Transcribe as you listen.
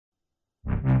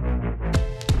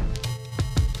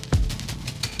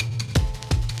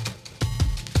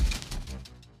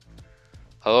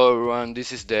Hello everyone,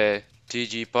 this is the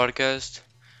TG podcast.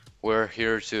 We're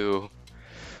here to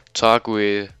talk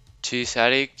with Cheese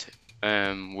Addict,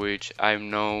 which I've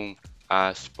known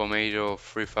as Pomato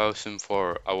 3000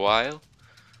 for a while,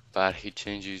 but he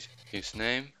changes his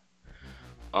name.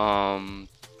 Um,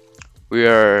 we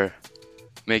are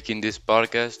making this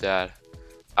podcast that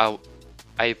I,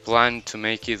 I plan to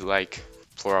make it like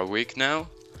for a week now,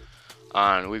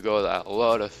 and we got a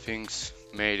lot of things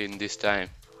made in this time.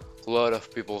 A lot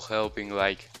of people helping,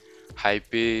 like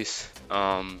Hypebeast,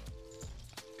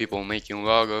 people making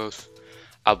logos.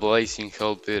 Ablazing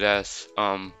helped us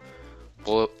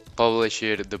publish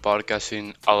the podcast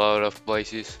in a lot of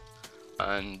places,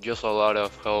 and just a lot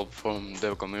of help from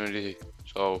the community.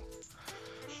 So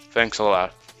thanks a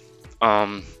lot.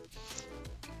 Um,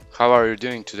 how are you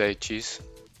doing today, Cheese?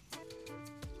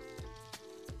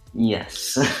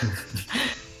 Yes,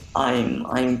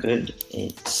 I'm good.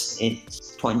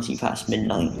 It's 20 past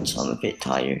midnight, so I'm a bit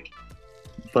tired.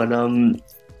 But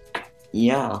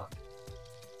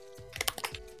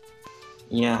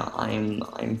yeah,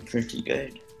 I'm pretty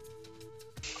good.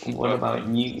 What Okay. about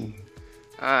you,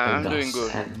 I'm doing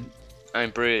August? good.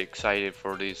 I'm pretty excited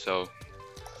for this. So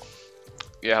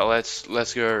yeah, let's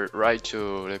get right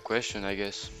to the question, I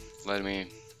guess. Let me.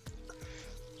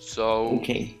 So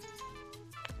Okay,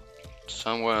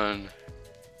 someone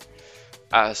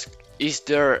asked, is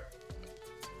there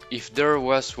if there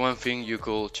was one thing you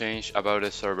could change about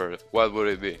the server, what would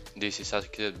it be? This is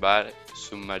asked by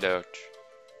Sumadoj.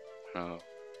 No.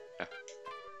 Yeah.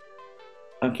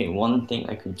 okay. One thing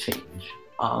I could change.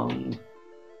 Um,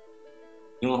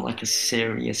 you want like a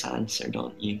serious answer,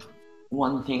 don't you?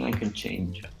 One thing I could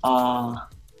change. Um,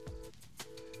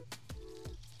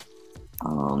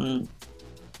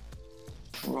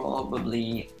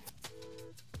 probably.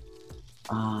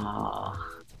 Uh,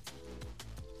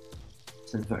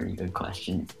 it's a very good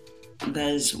question.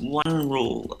 There's one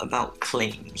rule about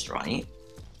claims, right?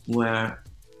 Where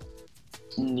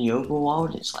in the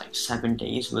overworld it's like 7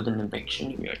 days with an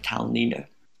eviction if you're a town leader.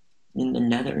 In the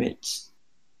nether it's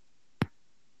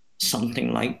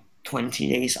something like 20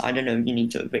 days. I don't know if you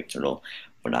need to evict or not,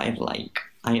 but I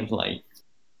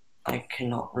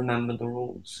cannot remember the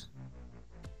rules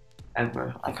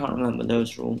ever. I can't remember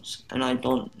those rules, and I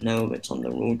don't know if it's on the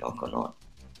rule doc or not.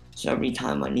 So every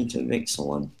time I need to evict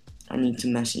someone, I need to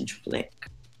message Flick,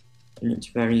 and it's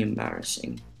very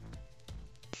embarrassing.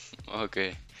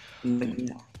 Okay. But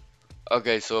yeah,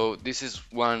 Okay, so this is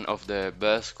one of the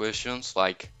best questions.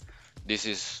 Like, this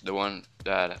is the one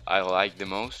that I like the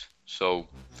most. So,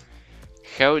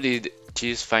 how did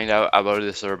Cheese find out about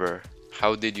the server?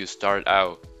 How did you start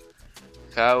out?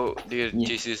 How did yeah.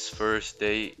 Cheese's first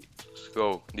day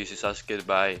go? This is asked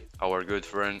by our good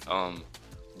friend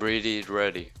Brady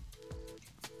Ready.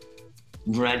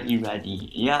 Ready.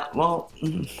 Yeah, well,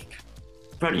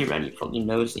 Ready probably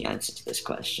knows the answer to this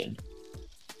question.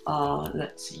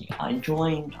 Let's see. I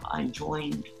joined, I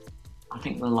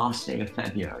think the last day of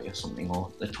February or something, or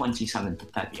the 27th of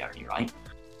February, right?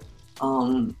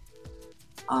 Um,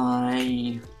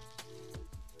 I,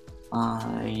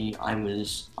 I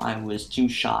was too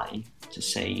shy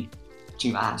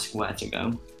to ask where to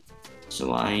go.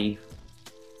 So where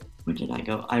did I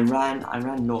go? I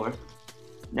ran north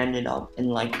and ended up in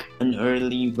like an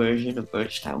early version of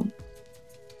Birchtown.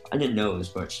 I didn't know it was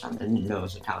Birchtown. I didn't know it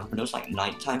was a town, but it was like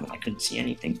nighttime and I couldn't see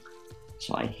anything.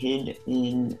 So I hid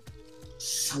in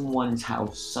someone's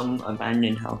house, some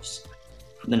abandoned house,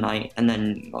 for the night, and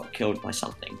then got killed by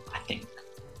something, I think.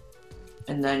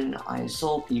 And then I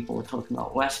saw people talking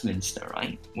about Westminster,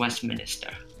 right?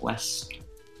 Westminster, West.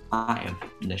 I have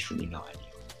literally no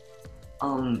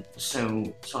idea.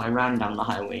 So I ran down the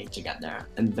highway to get there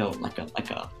and built like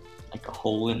a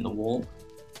hole in the wall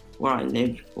where I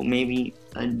lived for maybe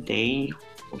a day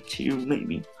or two,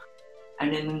 maybe.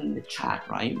 And then in the chat,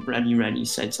 right, Ready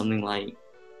said something like,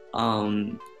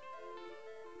 um,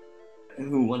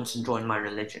 who wants to join my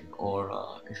religion, or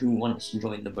who wants to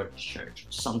join the British Church,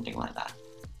 something like that.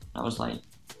 I was like,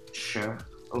 sure,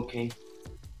 okay.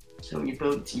 So he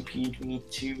built TP'd me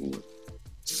to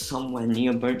somewhere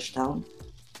near Birchtown,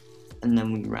 and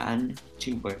then we ran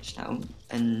to Birchtown,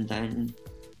 and then,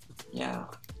 yeah,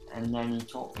 and then he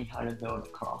taught me how to build a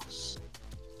cross.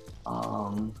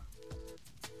 Um,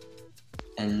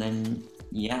 and then,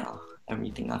 yeah,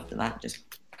 everything after that just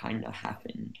kind of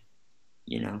happened,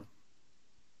 you know?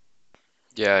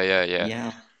 Yeah.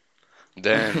 Yeah.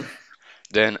 Then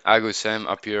then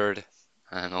Agusem appeared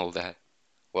and all that.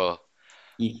 Well,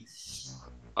 Yes.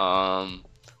 um,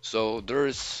 so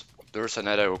there's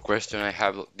another question I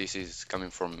have. This is coming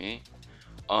from me.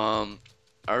 Um,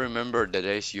 I remember the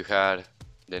days you had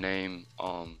the name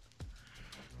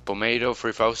Pomato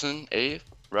 3008,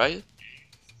 right?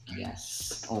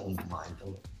 Yes. Oh my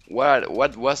god.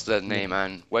 What was that Yeah. name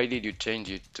and why did you change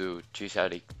it to Cheese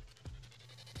Addict?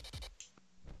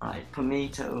 Right.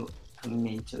 Pomato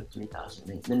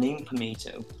 3008. The name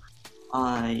Pomato.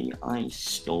 I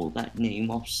stole that name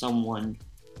off someone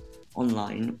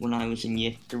online when I was in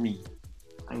year three.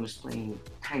 I was playing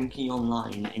Tanky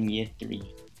Online in year three,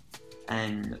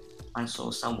 and I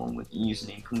saw someone with the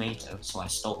username Pomato, so I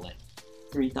stole it.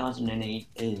 3008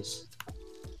 is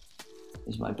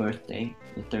my birthday,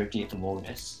 the 30th of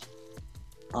August.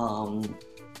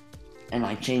 And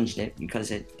I changed it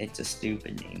because it's a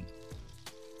stupid name.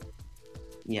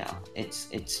 Yeah, it's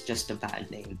just a bad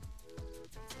name,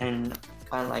 and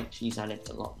I like Cheese Addict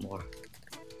a lot more.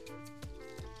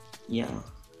 Yeah.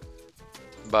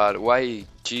 But why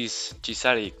Cheese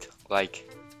Addict? Like,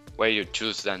 why you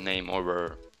choose that name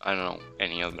over, I don't know,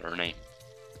 any other name?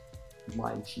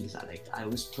 Why Cheese Addict? I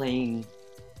was playing.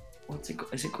 What's it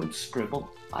called? Is it called Scribble?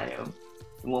 IO.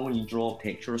 The one where you draw a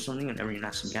picture or something and everyone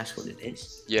has to guess what it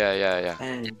is. Yeah, yeah, yeah.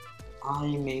 And I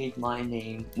made my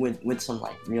name with some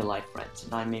like real life friends,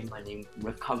 and I made my name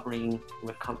Recovering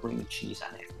Cheese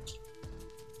Addict.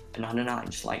 And I don't know, I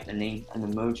just like the name, and the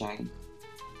Mojang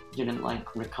didn't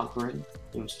like recovering.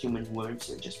 It was too many words,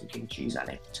 so it just became Cheese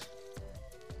Addict.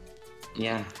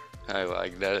 Yeah. I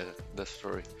like that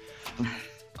story.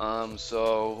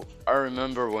 So I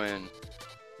remember when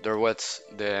there was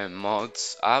the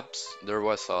mods apps, there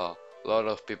was a lot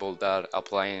of people that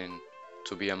applying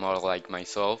to be a mod like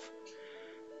myself,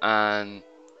 and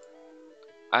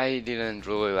I didn't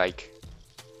really like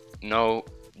know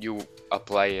you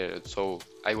applied it, so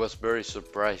I was very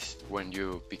surprised when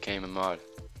you became a mod.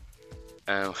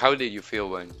 And how did you feel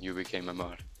when you became a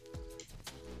mod?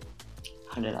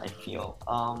 How did I feel?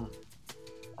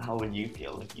 How would you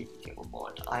feel if you became a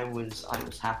mod? I was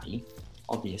happy,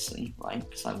 obviously, right?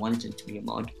 Because I wanted to be a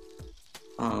mod.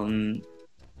 Um,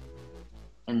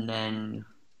 and then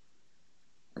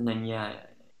yeah,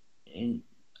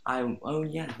 oh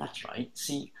yeah, that's right.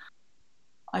 See,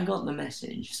 I got the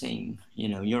message saying,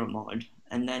 you're a mod,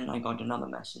 and then I got another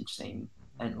message saying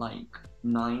at like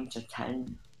 9 to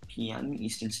 10 p.m.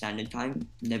 Eastern Standard Time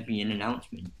there'd be an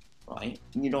announcement, right?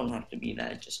 You don't have to be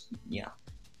there, just yeah.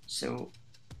 So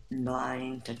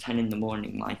 9 to 10 in the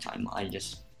morning my time, I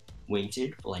just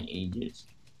waited for like ages.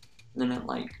 And then at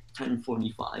like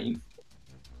 10:45,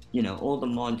 all the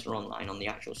mods are online on the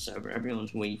actual server.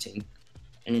 Everyone's waiting,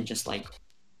 and it just like,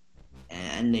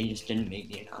 and they just didn't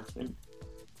make the announcement.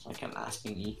 So I kept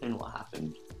asking Ethan what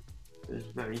happened. It was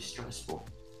very stressful.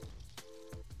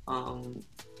 Um,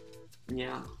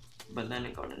 yeah, but then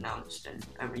it got announced and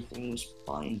everything was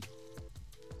fine.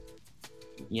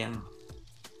 Yeah.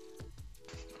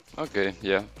 Okay,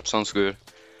 yeah, sounds good.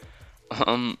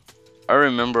 Um, I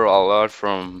remember a lot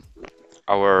from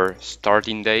our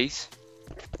starting days.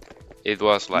 It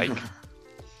was like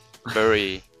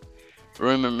very.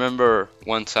 Remember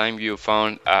one time you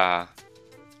found a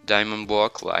diamond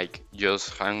block like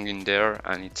just hanging there,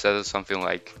 and it said something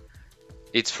like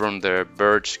it's from the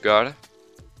birch god.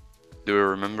 Do you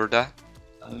remember that?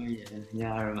 Oh yeah,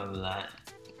 yeah, I remember that.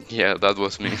 Yeah, that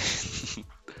was me.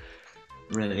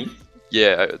 Really?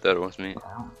 Yeah, that was me.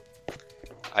 Wow.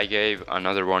 I gave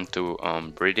another one to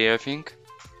Brady, I think.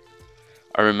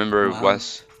 I remember it Wow.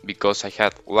 was because I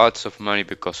had lots of money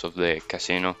because of the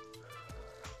casino.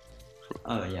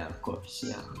 Oh yeah, of course,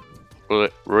 yeah.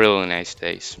 Really nice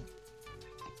days.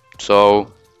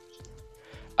 So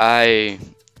I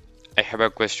I have a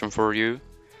question for you.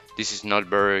 This is not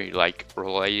very like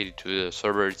related to the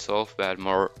server itself, but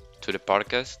more to the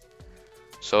podcast.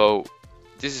 So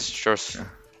this is Sure.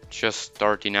 just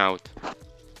starting out.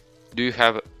 Do you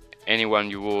have anyone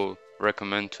you will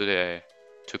recommend to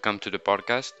come to the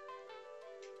podcast?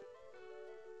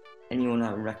 Anyone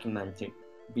I would recommend to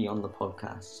be on the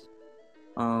podcast?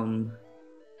 Um,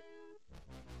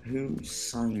 who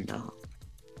signed up?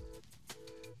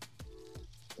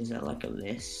 Is there like a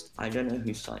list? I don't know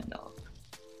who signed up,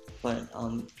 but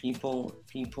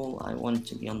people I want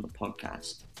to be on the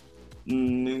podcast.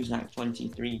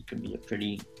 Muzak23 could be a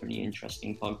pretty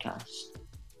interesting podcast,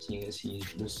 seeing as he's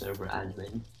the server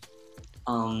admin.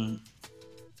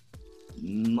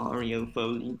 Mario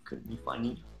Foley could be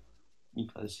funny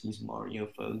because he's Mario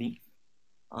Foley.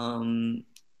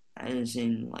 As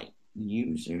in like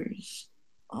users.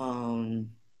 I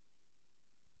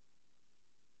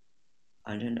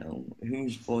don't know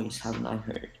whose voice haven't I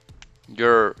heard.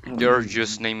 You're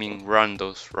just naming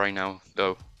randos right now,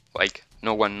 though. Like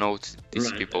no one knows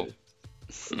these people.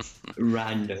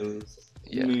 Randos.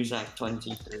 Yeah.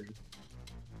 Muzak23.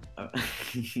 Uh,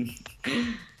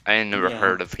 I never yeah,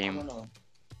 heard of I him. don't know.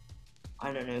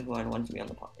 I don't know who I'd want to be on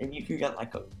the pod. If you could get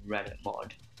like a Reddit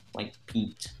mod, like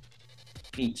Pete's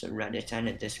a Reddit and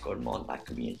a Discord mod, that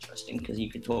could be interesting because you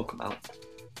could talk about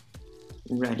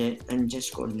Reddit and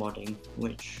Discord modding,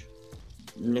 which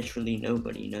literally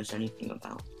nobody knows anything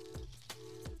about.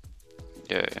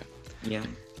 Yeah. Yeah.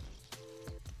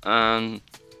 And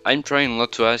I'm trying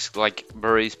not to ask like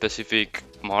very specific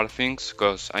mod things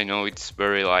because I know it's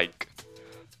very like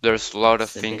there's a lot of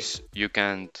It's a bit. things you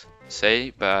can't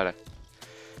say, but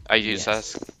I just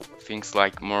ask Yes. things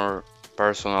like more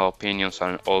personal opinions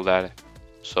and all that.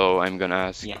 So I'm gonna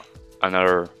ask Yeah.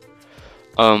 another.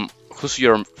 Who's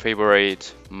your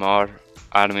favorite mod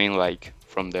admin like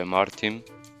from the mod team?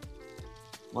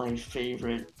 My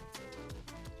favorite.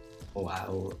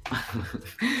 Wow.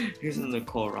 Who's in the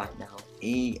call right now?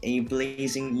 A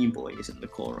blazing e-boy is in the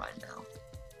call right now.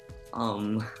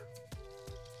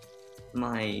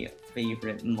 My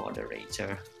favorite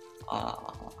moderator. Uh,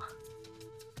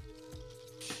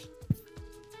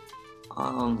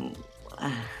 um,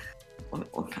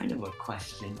 what kind of a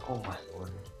question? Oh my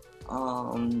lord.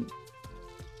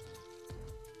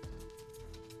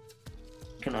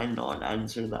 Can I not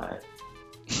answer that?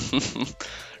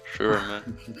 Sure,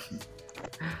 man.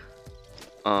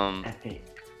 Epic.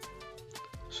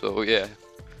 So yeah,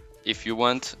 if you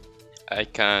want, I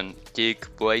can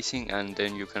kick Blazing and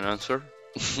then you can answer.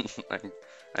 I'm,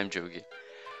 I'm joking.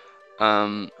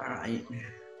 Um, Alright.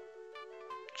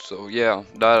 so yeah,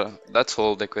 that's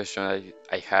all the question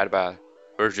I had, but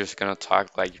we're just gonna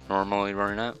talk like normally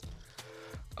right now.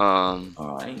 Um,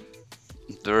 Alright.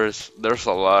 there's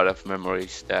a lot of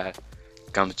memories that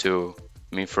come to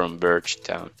me from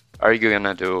Birchtown. Are you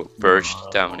gonna do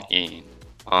Birchtown No. in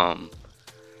um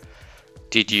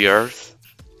DG Earth?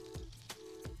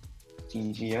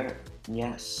 Easier.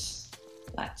 Yes.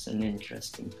 That's an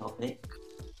interesting topic.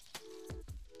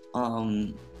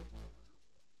 Um,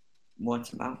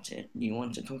 what about it? Do you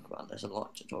want to talk about? There's a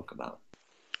lot to talk about.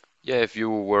 Yeah, if you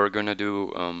were gonna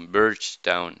do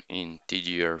Birchtown in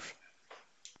DG Earth.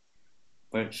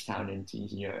 Birchtown and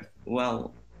easier.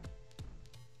 Well,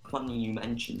 funny you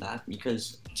mentioned that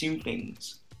because two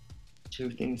things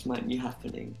might be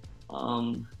happening.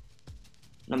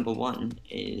 Number one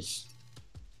is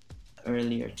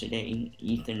earlier today,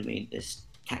 Ethan made this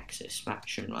Texas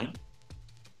faction, right?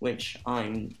 Which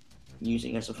I'm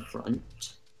using as a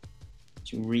front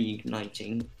to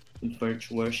reigniting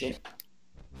Birch worship.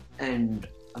 And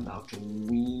about a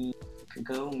week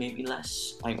ago, maybe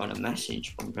less, I got a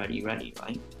message from Ready Ready,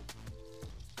 right?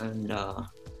 And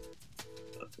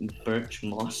Birch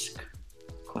Mosque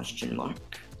question mark.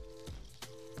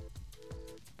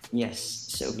 Yes,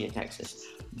 Soviet Texas.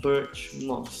 Birch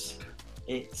Mosque.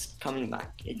 It's coming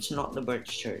back. It's not the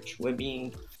Birch Church. We're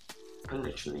being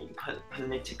politically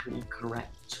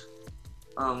correct.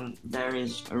 There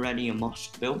is already a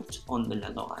mosque built on the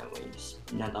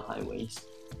Nether Highways,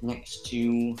 next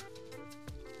to,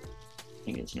 I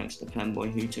think it's next to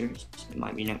Fanboy Hooters. It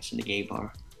might be next to the gay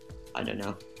bar. I don't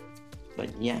know. But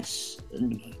yes,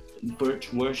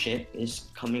 Birch worship is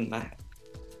coming back.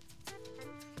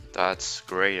 That's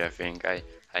great, I think. I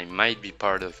might be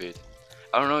part of it.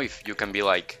 I don't know if you can be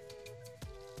like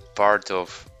part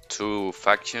of two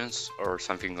factions or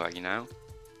something like now.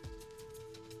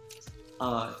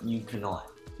 You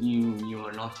cannot. You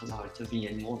are not allowed to be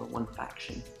in more than one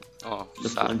faction. Oh, The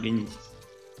sad. plugins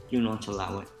do not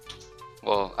allow it.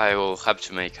 Well, I will have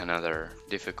to make another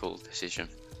difficult decision.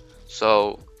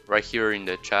 So, right here in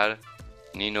the chat,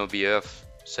 Nino BF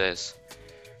says,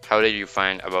 how did you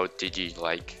find about DG?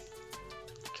 Like,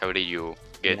 how did you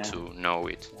get Yeah. to know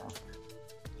it? Yeah.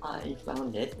 I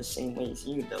found it the same way as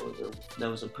you. There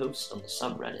was a post on the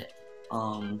subreddit.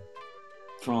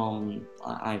 From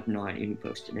I have no idea who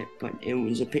posted it, but it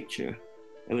was a picture.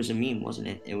 It was a meme, wasn't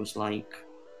it? It was like,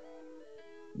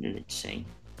 what did it say?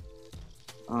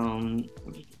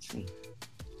 What did it say? It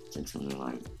said something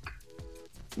like,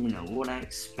 what I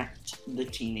expect the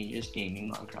teenagers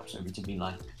gaming Minecraft server to be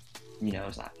like. It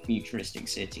was that futuristic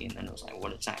city, and then it was like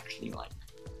what it's actually like.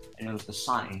 And it was the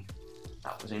sign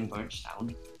that was in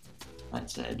Birchtown that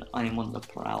said, "I am on the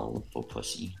prowl for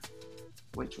pussy,"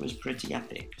 which was pretty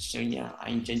epic. So yeah,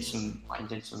 I did some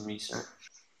research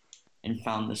and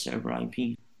found the server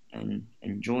IP and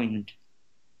joined.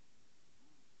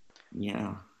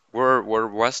 Yeah. Where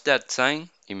was that sign?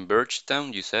 In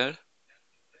Birchtown, you said?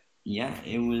 Yeah,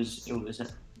 it was in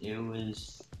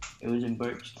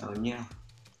Birchtown, yeah.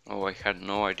 Oh, I had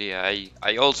no idea.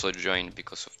 I also joined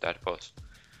because of that post.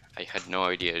 I had no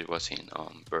idea it was in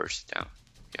Birchtown.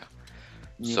 Yeah.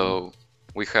 Yeah. So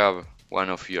we have one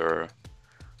of your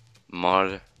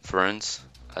mod friends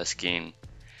asking.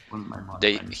 One of my mod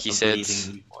They friends, he a said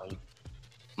blazing new boy.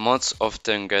 mods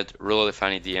often get really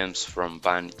funny DMs from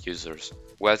banned users.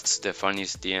 What's the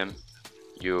funniest DM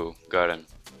you gotten?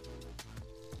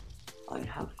 I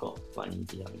have got funny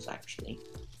DMs actually.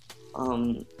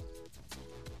 I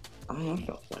have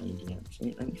got funny DMs.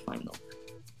 Let me find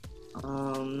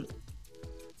them.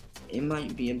 It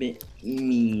might be a bit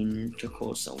mean to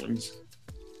call someone's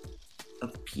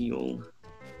appeal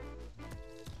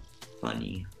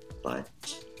funny, but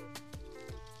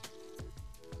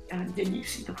did you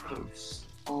see the post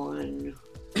on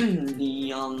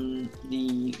the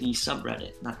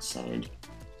subreddit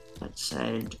that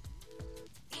said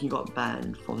he got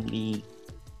banned from the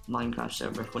Minecraft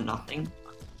server for nothing?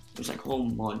 It was like whole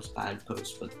mods bad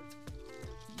post, but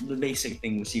the basic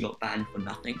thing was he got banned for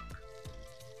nothing.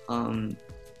 I'm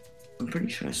pretty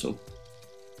sure I saw,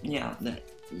 yeah, that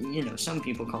some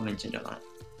people commented on that.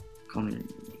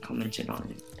 Commented on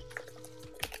it.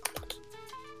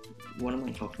 What am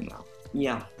I talking about?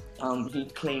 Yeah, he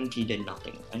claimed he did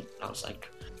nothing, right? And I was like,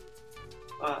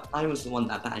 I was the one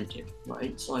that banned him,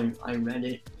 right? So I read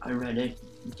it,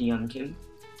 DM'd him,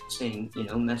 saying,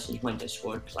 message my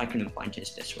Discord, because I couldn't find his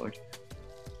Discord.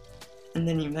 And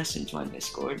then he messaged my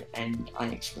Discord, and I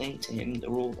explained to him the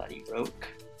rule that he broke,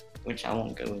 which I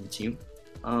won't go into.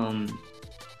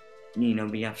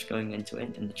 BF's going into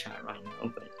it in the chat right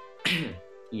now, but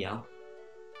yeah,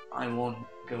 I won't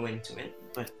go into it.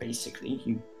 But basically,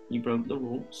 he broke the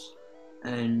rules,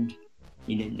 and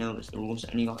he didn't know it was the rules,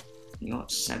 and he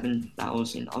got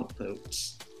 7,000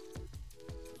 upvotes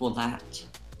for that,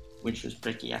 which was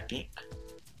pretty epic.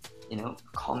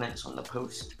 Comments on the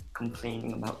post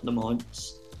complaining about the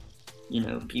mods.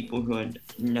 People who had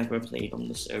never played on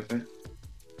the server,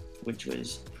 which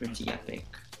was pretty epic.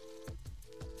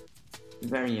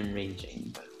 Very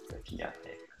enraging, but pretty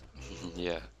epic.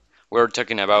 Yeah. We're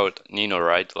talking about Nino,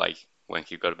 right? Like when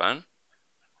he got banned?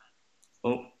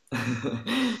 Oh.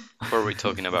 What are we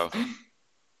talking about? I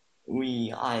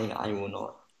will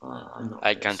not. I'm not.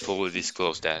 I can't fully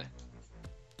disclose that.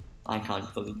 I can't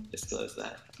fully disclose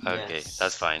that. Okay, Yes.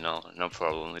 that's fine. No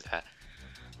problem with that.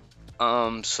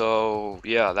 So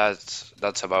yeah,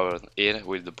 that's about it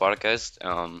with the podcast.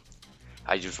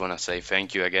 I just want to say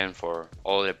thank you again for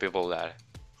all the people that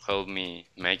helped me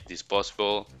make this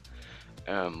possible.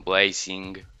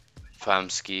 Blazing,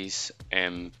 Famskis,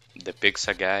 and the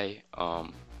Pizza guy.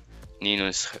 Nino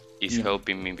is Yeah.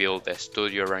 helping me build the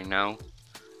studio right now.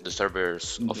 The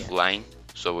server's Yeah. offline,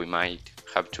 so we might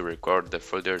have to record the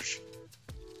footage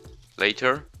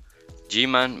later.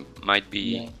 G-Man might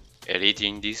be Yeah.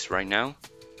 editing this right now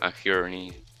and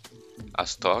hearing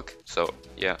us talk. So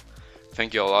yeah,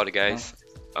 thank you a lot, guys.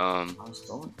 How's it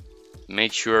going?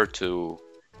 Make sure to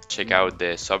check out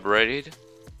the subreddit.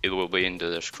 It will be in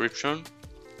the description.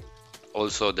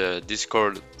 Also, the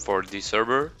Discord for this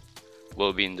server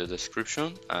will be in the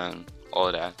description and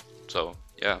all that. So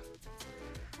yeah,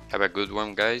 have a good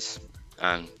one, guys,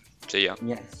 and see ya.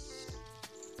 Yes.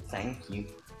 Thank you.